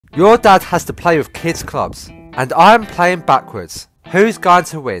Your dad has to play with kids clubs, and I'm playing backwards. Who's going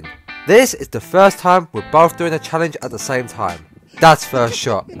to win? This is the first time we're both doing a challenge at the same time. Dad's first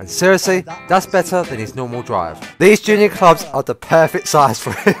shot, and seriously, that's better than his normal drive. These junior clubs are the perfect size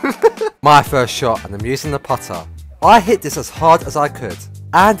for him. My first shot, and I'm using the putter. I hit this as hard as I could,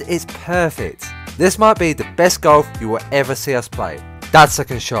 and it's perfect. This might be the best golf you will ever see us play. Dad's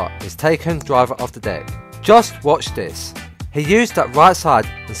second shot is taken driver off the deck. Just watch this. He used that right side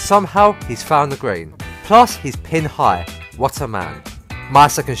and somehow he's found the green. Plus he's pin high. What a man. My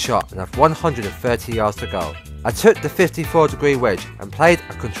second shot, and I have 130 yards to go. I took the 54-degree wedge and played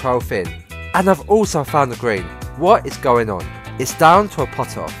a control fin. And I've also found the green. What is going on? It's down to a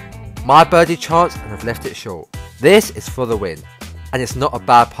putt off. My birdie chance, and I've left it short. This is for the win. And it's not a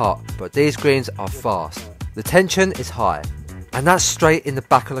bad putt, but these greens are fast. The tension is high. And that's straight in the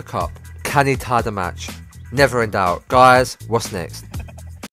back of the cup. Can he tie the match? Never in doubt. Guys, what's next?